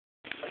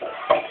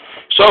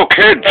So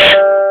kids,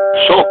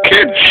 so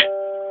kids,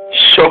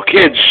 so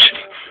kids,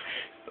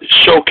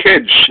 so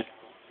kids,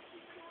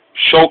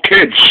 so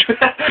kids.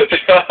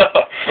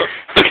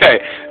 Okay,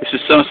 this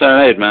is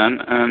Serenade, man,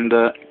 and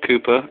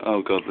Cooper.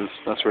 Oh god,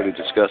 that's really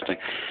disgusting.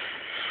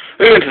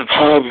 We went to the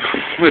pub,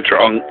 we're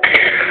drunk,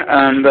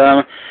 and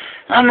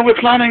we're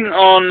planning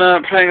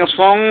on playing a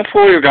song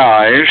for you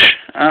guys,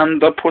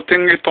 and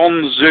putting it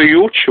on the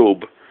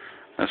YouTube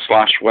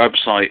 /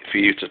 website for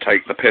you to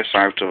take the piss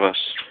out of us.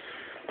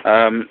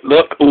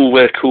 Look, ooh,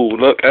 we're cool.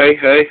 Look, hey,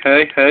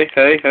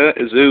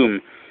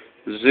 zoom,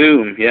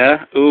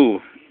 yeah, ooh,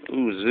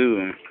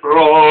 zoom.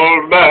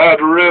 Old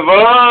Mad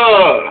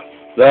River.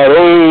 That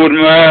old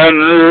man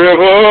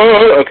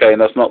river. Okay,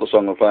 that's not the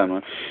song we're playing,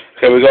 man.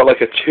 Okay, we got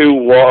like a 2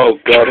 watt. Oh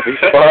god, we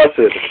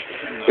farted.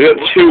 We got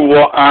 2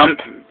 watt amp,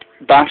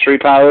 battery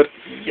powered.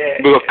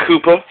 Yeah. We got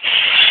Cooper.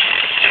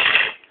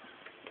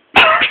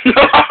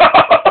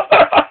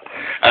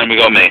 And we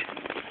got me.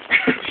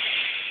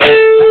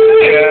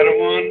 Yeah,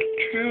 1,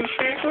 2,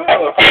 3,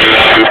 4.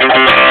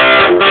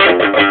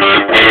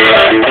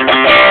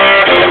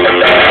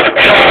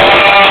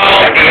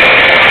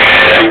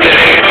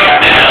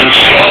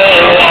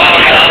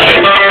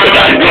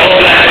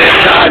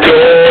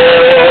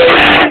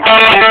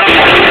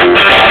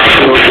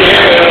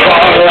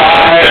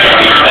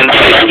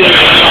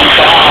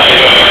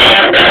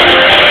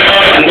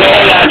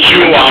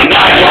 You are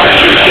not what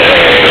you say.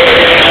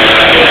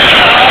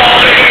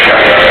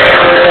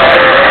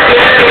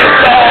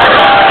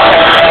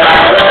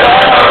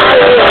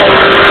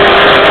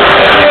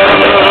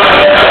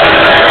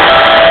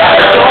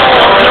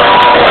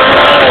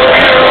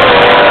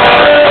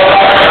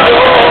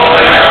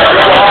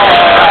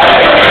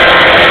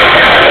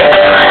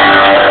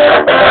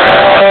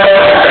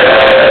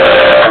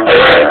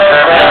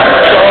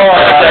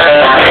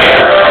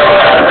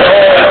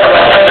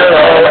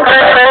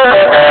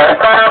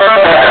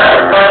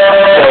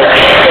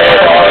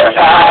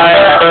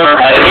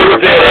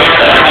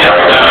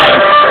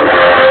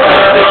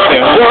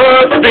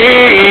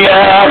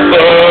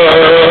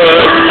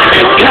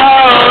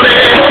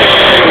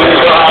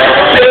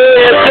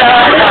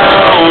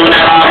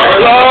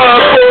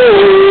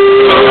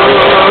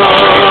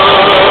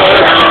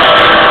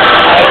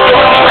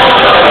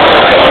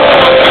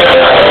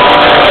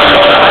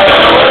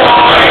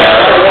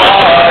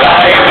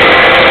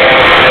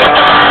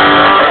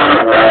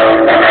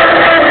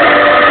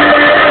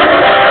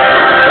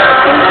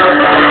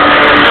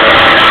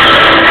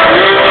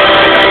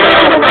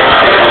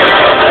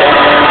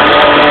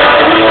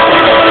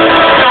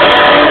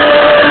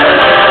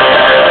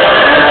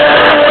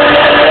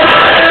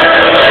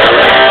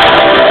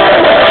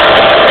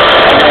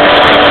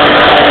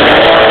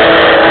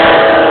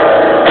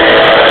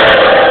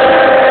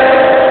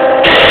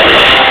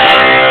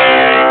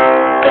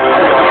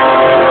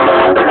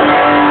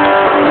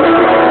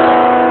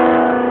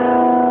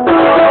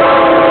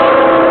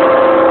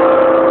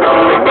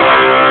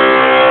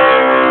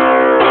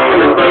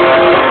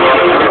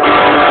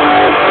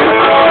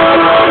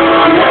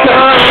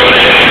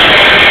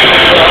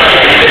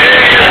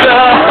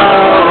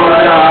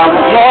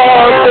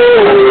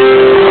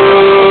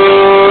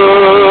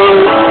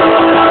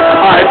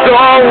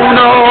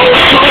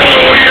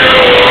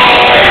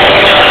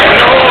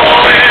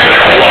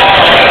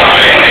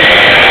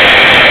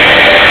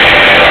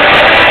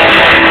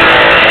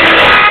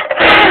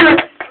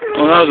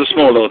 That was a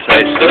small little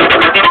taster.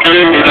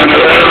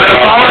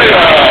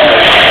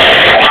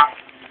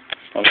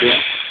 Okay.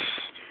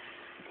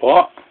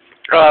 What?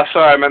 Oh,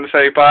 sorry, I meant to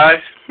say bye.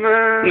 No.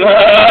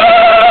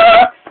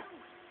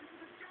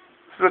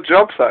 It's a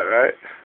job site, right?